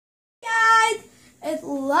It's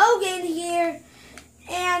Logan here,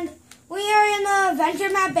 and we are in an adventure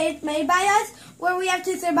map made by us where we have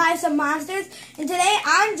to survive some monsters. And today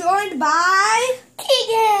I'm joined by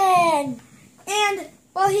Keegan! And,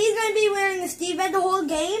 well, he's going to be wearing the Steve head the whole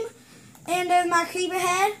game. And there's my creeper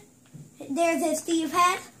head. There's his Steve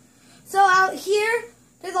head. So out here,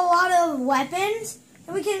 there's a lot of weapons.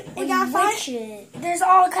 And we gotta find. There's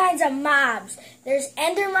all kinds of mobs. There's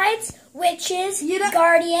endermites, witches,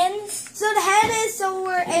 guardians. So the head is so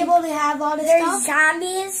we're able to have all this There's stuff.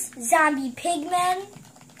 zombies, zombie pigmen.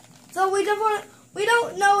 So we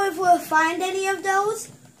don't know if we'll find any of those,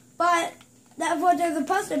 but that's what they're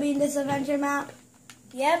supposed to be in this adventure map.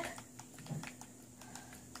 Yep.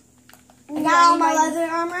 I got all my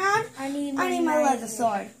leather armor on. I need my leather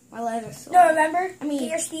sword. My leather sword. No, remember? Get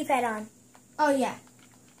your Steve head on. Oh yeah.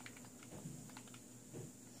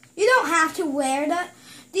 You don't have to wear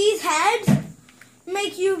these heads.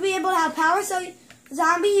 Make you be able to have power. So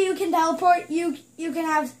zombie, you can teleport. You can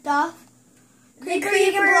have stuff. Creeper,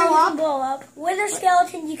 you can blow up. Wither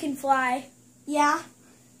skeleton, you can fly. Yeah.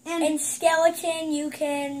 And skeleton, you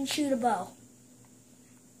can shoot a bow.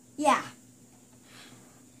 Yeah.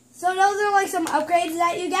 So those are like some upgrades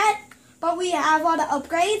that you get. But we have all the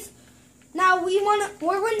upgrades. Now we're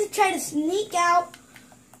going to try to sneak out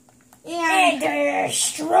and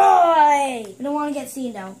destroy. We don't want to get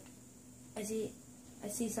seen though. I see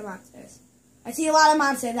some monsters. I see a lot of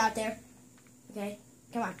monsters out there. Okay,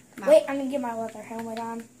 come on. Wait, I'm gonna get my leather helmet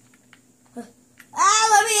on.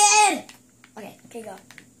 Let me in. Okay, go.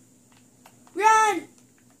 Run.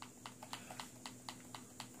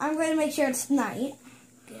 I'm going to make sure it's night.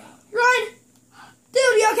 Yeah. Run,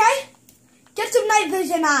 dude. You okay? Get some night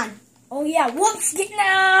vision on. Oh yeah. Whoops. Get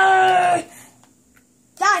no.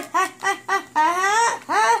 Die.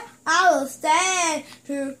 I will stand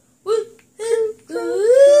true.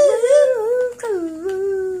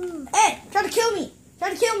 Hey, try to kill me.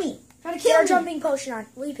 Get a jumping potion on.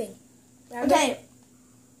 Leaping. Okay.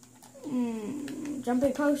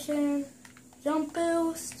 Jumping potion. Jump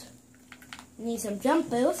boost. Need some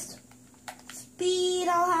jump boost. Speed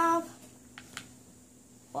I'll have.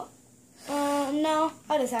 What? No.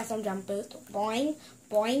 I'll just have some jump boost. Boing.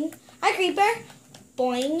 Boing. Hi, creeper.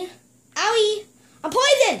 Boing. Owie. I'm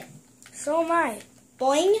poisoned. So am I.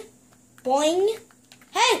 Boing. Boing.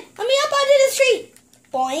 Hey, let me up onto the tree.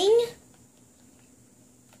 Boing.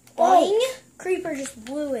 Boing. Oh, creeper just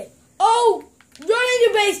blew it. Oh, run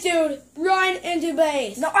into base, dude. Run into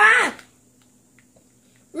base. No,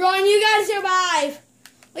 Run, you gotta survive.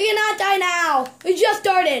 We cannot die now. We just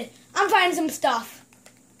started. I'm finding some stuff.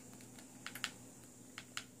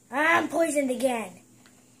 I'm poisoned again.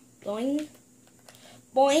 Boing.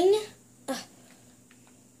 Boing.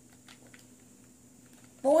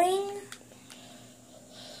 Boing.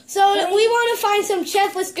 So we want to find some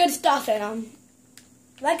chests with good stuff in them.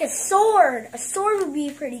 Like a sword. A sword would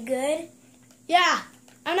be pretty good. Yeah.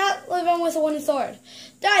 I'm not living with a wooden sword.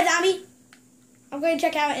 Die, zombie. I'm going to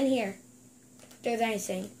check out in here. If there's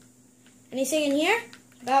anything. Anything in here?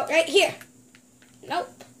 About right here. Nope.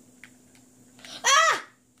 Ah!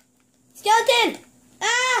 Skeleton!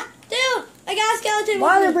 Ah! Dude! I got a skeleton with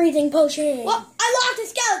Water me. breathing potion. Well, I locked a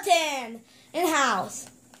skeleton in house.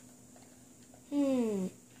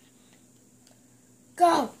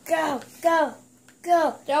 Go, go, go,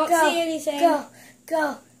 go. Don't go, see anything. Go,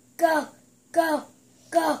 go, go, go,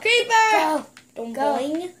 go. Creeper! Go. Don't Go.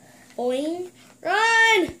 boing. Boing.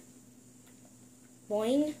 Run!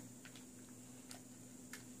 Boing.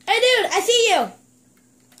 Hey, dude, I see you.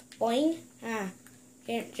 Boing.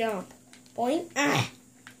 Can't jump. Boing.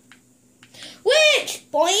 Witch!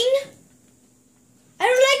 Boing. I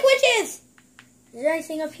don't like witches. Is there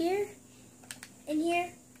anything up here? In here?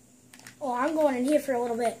 Oh, I'm going in here for a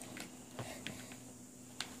little bit.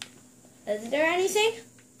 Is there anything?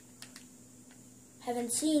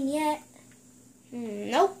 Haven't seen yet.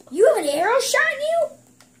 Nope. You have an arrow shot in you?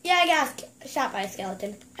 Yeah, I got shot by a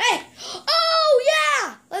skeleton. Hey! Oh,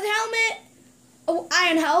 yeah! Leather helmet. Oh,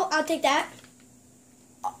 iron hoe. I'll take that.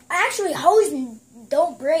 Actually, hose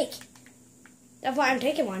don't break. That's why I'm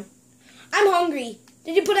taking one. I'm hungry.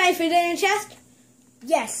 Did you put any food in your chest?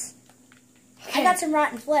 Yes. Okay. I got some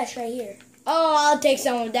rotten flesh right here. Oh, I'll take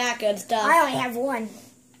some of that good stuff. I only have one.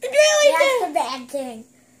 Really? That's the bad thing.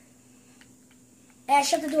 Yeah,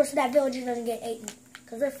 shut the door so that villager doesn't get eaten.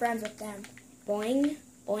 Because we're friends with them. Boing,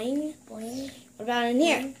 boing, Boing. What about in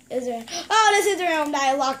here? Is there? Oh, this is the room that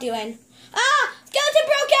I locked you in. Ah! Skeleton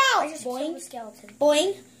broke out! I just killed the skeleton.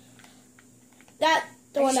 Boing. That,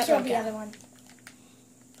 the one that killed broke the out. other one.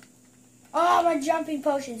 Oh, my jumping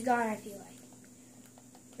potion's gone, I feel like.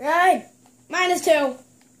 Run! -2.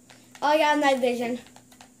 Oh, I got night vision.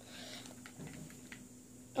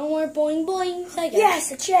 No more boing boings, I guess.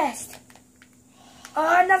 Yes, a chest.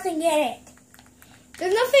 Oh, nothing in it.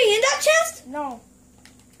 There's nothing in that chest? No.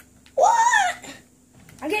 What?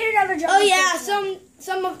 I'm getting another jump. Oh yeah,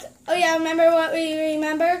 some of oh yeah, remember what we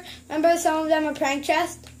remember? Remember some of them are prank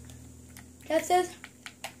chests?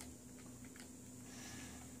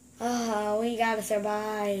 Oh, we gotta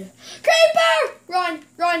survive. Creeper! Run,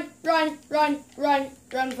 run, run, run, run,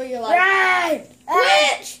 run for your life. Right.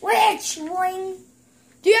 Witch! Witch! Boing.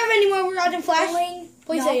 Do you have any more rotten flesh? Boing.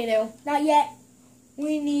 Please No, say you do. not yet.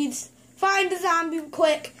 We need find the zombie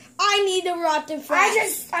quick. I need the rotten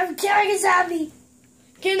flesh. I'm killing a zombie.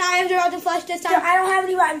 Can I have the rotten flesh this time? I don't have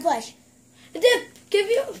any rotten flesh. Did it give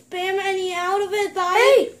you spam any out of it, body?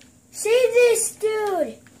 Hey, see this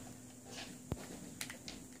dude.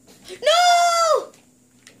 No!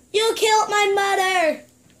 You killed my mother.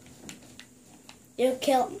 You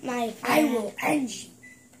killed my friend. I will end you.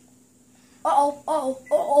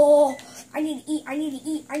 Uh-oh. I need to eat. I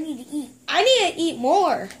need to eat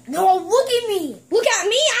more. No, look at me. Look at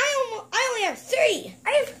me. I only have 3.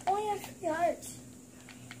 I only have 3 hearts.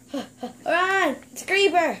 Run. It's a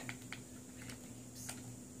creeper.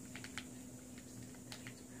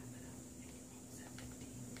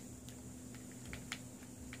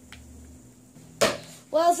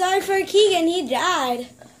 Well, sorry for Keegan. He died.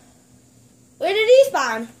 Where did he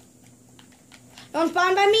spawn? Don't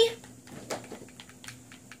spawn by me?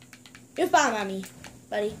 You spawn by me,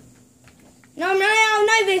 buddy. No, I'm running out of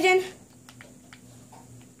night vision.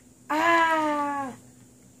 Ah.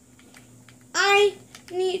 I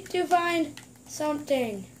need to find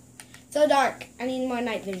something. So dark. I need more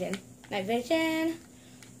night vision. Night vision.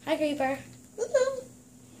 Hi, creeper.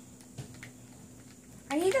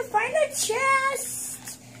 I need to find a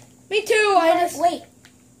chest. Me too. Wait.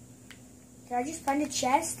 Did I just find a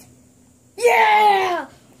chest? Yeah!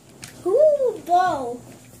 Ooh, bow.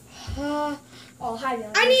 Oh, hi, Billy.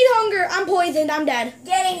 I need hunger. I'm poisoned. I'm dead.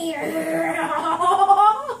 Get in here.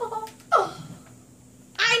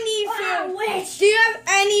 I need food. Witch. Do you have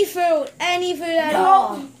any food? Any food at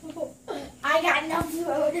all? No. I got no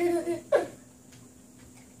food.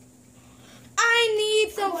 I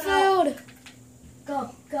need some food. Go.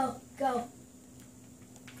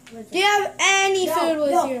 Do you have any food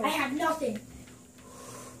with you? I have nothing.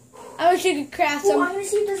 I wish you could craft Oh, some. I'm going to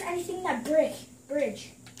see if there's anything in that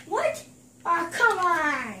bridge. What? Oh, come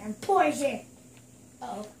on. I'm poisoned.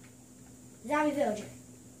 Uh-oh. Zombie villager.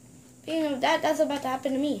 You know, that's about to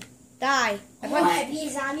happen to me. Die. What? Be a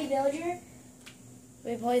zombie villager?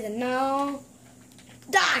 Be poisoned. No.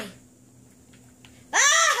 Die.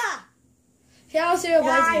 Ah! She almost threw a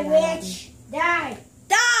poison. Die, witch. Die.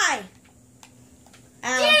 Die.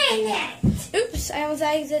 Ow. Dang it. Oops, I almost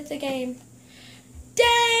exit the game.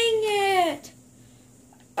 Dang it.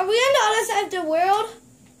 Are we on the other side of the world?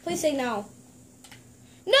 Please say no.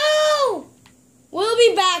 No! We'll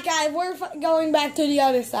be back, guys. We're going back to the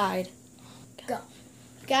other side. Go.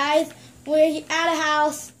 Guys, we're at a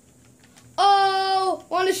house. Oh,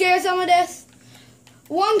 want to share some of this?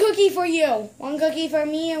 1 cookie for you. 1 cookie for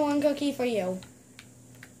me and 1 cookie for you.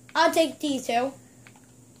 I'll take these 2.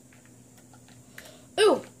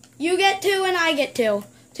 Ooh, you get 2 and I get 2.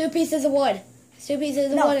 2 pieces of wood. 2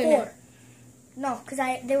 pieces of wood in 4. there. No, because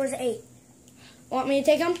there was 8. Want me to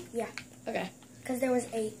take them? Yeah. Okay. Because there was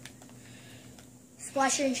 8.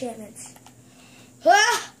 Splash your enchantments.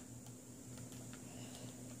 Ah!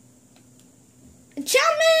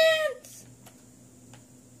 Enchantments!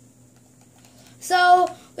 So,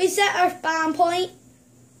 we set our spawn point.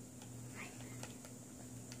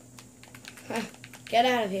 Get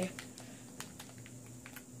out of here.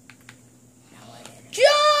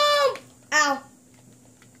 Jump! Ow.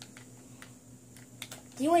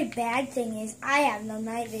 The only bad thing is I have no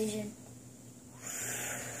night vision.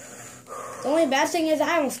 The only bad thing is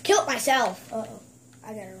I almost killed myself. Uh-oh.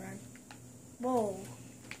 I gotta run. Whoa.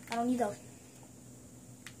 I don't need those.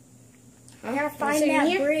 I gotta find that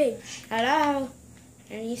here? bridge. Hello?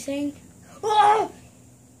 Anything? Oh!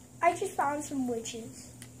 I just found some witches.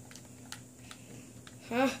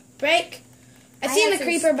 Huh? Break. I I seen have the some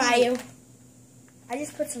creeper by speed. you. I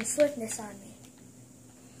just put some swiftness on me.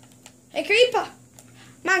 Hey, creeper.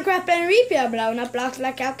 Minecraft and Reaper blowing up blocks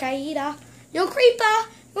like Al Qaeda. Yo, creeper.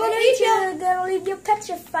 Gonna eat ya. Gonna leave you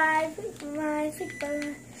petrified.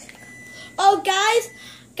 Oh, guys,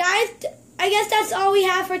 I guess that's all we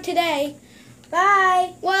have for today.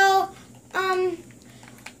 Bye. Well,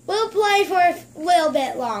 we'll play for a little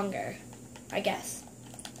bit longer, I guess.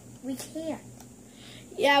 We can't.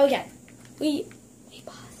 Yeah, we can. We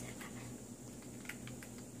pause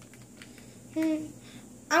it.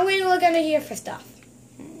 I'm going to look under here for stuff.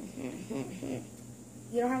 You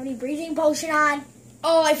don't have any breathing potion on?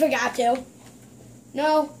 Oh, I forgot to.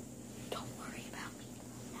 No. Don't worry about me.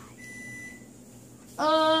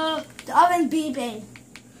 The oven's beeping.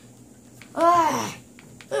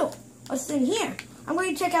 Ooh, what's in here? I'm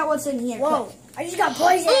going to check out what's in here. Whoa, quick. I just got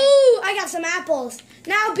poisoned. Ooh, I got some apples.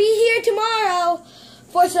 Now be here tomorrow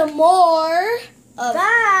for some more of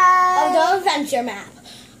Bye. the adventure map.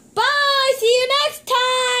 Bye. See you next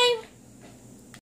time.